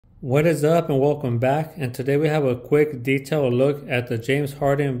What is up and welcome back, and today we have a quick detailed look at the James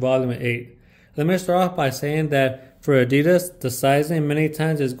Harden Volume 8. Let me start off by saying that for Adidas, the sizing many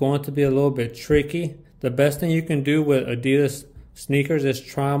times is going to be a little bit tricky. The best thing you can do with Adidas sneakers is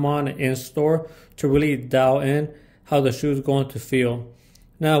try them on in store to really dial in how the shoe is going to feel.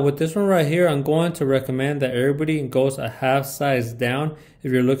 Now with this one right here, I'm going to recommend that everybody goes a half size down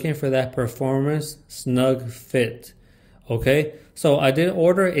if you're looking for that performance snug fit. Okay, so I did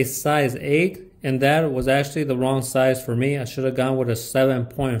order a size 8 and that was actually the wrong size for me. I should have gone with a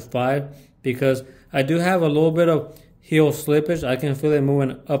 7.5 because I do have a little bit of heel slippage. I can feel it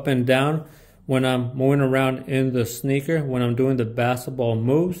moving up and down when I'm moving around in the sneaker, when I'm doing the basketball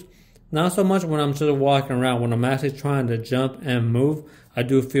moves. Not so much when I'm just walking around. When I'm actually trying to jump and move, I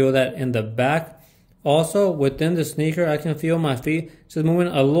do feel that in the back. Also, within the sneaker, I can feel my feet just moving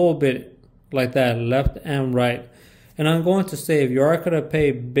a little bit like that, left and right. And I'm going to say, if you are going to pay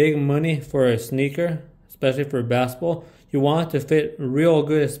big money for a sneaker, especially for basketball, you want it to fit real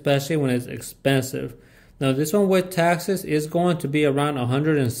good, especially when it's expensive. Now, this one with taxes is going to be around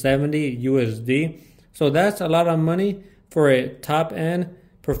 170 USD. So that's a lot of money for a top-end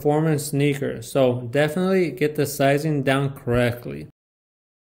performance sneaker. So definitely get the sizing down correctly.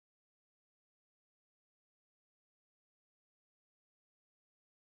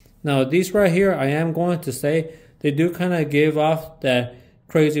 Now, these right here, I am going to say, they do kind of give off that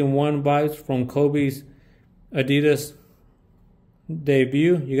Crazy One vibes from Kobe's Adidas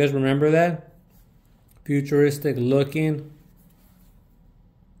debut. You guys remember that? Futuristic looking.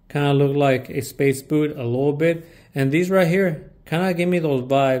 Kind of look like a space boot a little bit. And these right here kind of give me those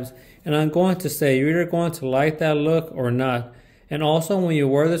vibes. And I'm going to say, you're either going to like that look or not. And also when you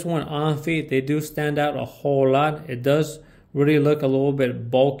wear this one on feet, they do stand out a whole lot. It does really look a little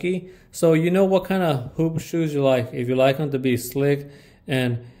bit bulky. So you know what kind of hoop shoes you like. If you like them to be slick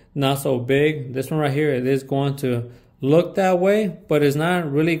and not so big, this one right here, it is going to look that way, but it's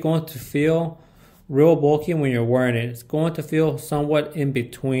not really going to feel real bulky when you're wearing it. It's going to feel somewhat in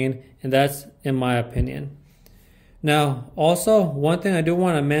between, and that's in my opinion. Now, also, one thing I do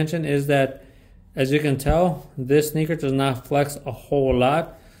want to mention is that, as you can tell, this sneaker does not flex a whole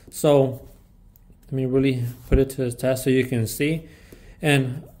lot. So let me really put it to the test so you can see.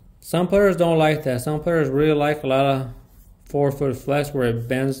 And some players don't like that. Some players really like a lot of forefoot flex where it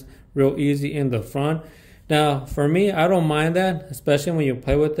bends real easy in the front. Now, for me, I don't mind that, especially when you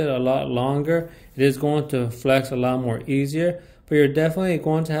play with it a lot longer. It is going to flex a lot more easier, but you're definitely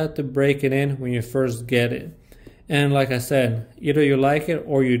going to have to break it in when you first get it. And like I said, either you like it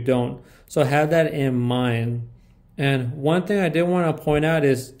or you don't. So have that in mind. And one thing I did want to point out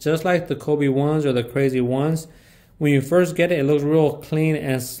is, just like the Kobe ones or the Crazy ones, when you first get it, it looks real clean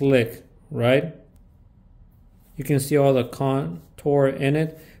and slick, right? You can see all the contour in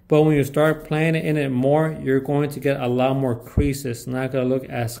it. But when you start playing in it more, you're going to get a lot more creases. It's not going to look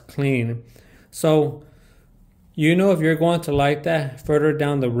as clean. So, you know if you're going to like that further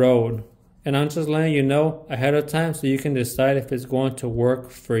down the road. And I'm just letting you know ahead of time so you can decide if it's going to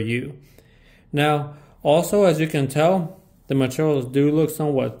work for you. Now, also, as you can tell, the materials do look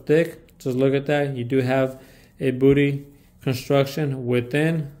somewhat thick. Just look at that. You do have a booty construction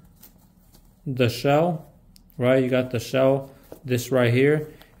within the shell, right? You got the shell, this right here,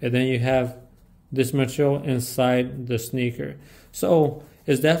 and then you have this material inside the sneaker. So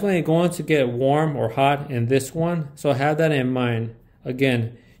it's definitely going to get warm or hot in this one. So have that in mind.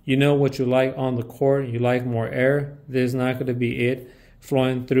 Again, you know what you like on the court. You like more air. This is not going to be it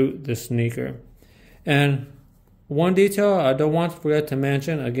flowing through the sneaker. And one detail I don't want to forget to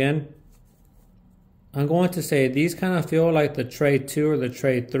mention, again, I'm going to say these kind of feel like the Trade 2 or the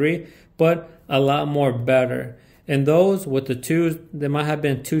Trade 3, but a lot more better. And those with the 2s, they might have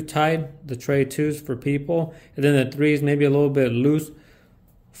been too tight, the Trade 2s for people, and then the 3s maybe a little bit loose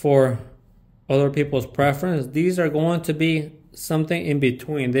for other people's preference. These are going to be something in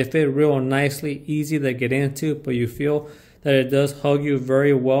between. They fit real nicely, easy to get into, but you feel that it does hug you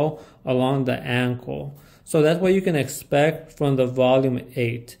very well along the ankle. So that's what you can expect from the Volume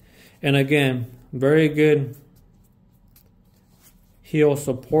 8. And again, very good heel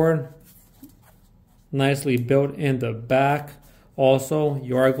support, nicely built in the back. Also,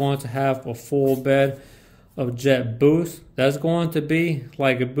 you are going to have a full bed of Jet Boost. That's going to be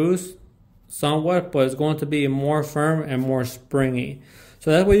like a Boost somewhat, but it's going to be more firm and more springy.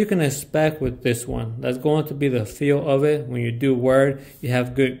 So that's what you can expect with this one. That's going to be the feel of it. When you do wear it, you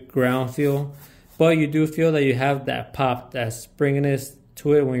have good ground feel, but you do feel that you have that pop, that springiness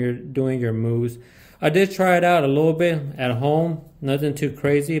to it when you're doing your moves. I did try it out a little bit at home, nothing too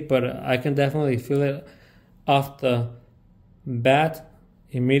crazy, but I can definitely feel it off the bat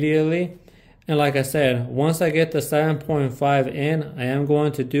immediately. And like I said, once I get the 7.5 in, I am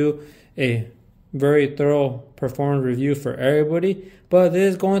going to do a very thorough performance review for everybody. But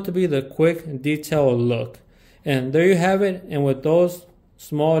this is going to be the quick, detailed look. And there you have it. And with those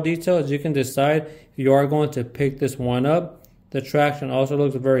small details, you can decide if you are going to pick this one up. The traction also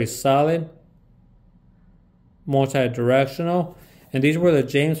looks very solid, multi-directional. And these were the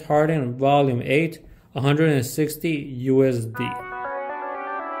James Harden Volume 8, 160 USD.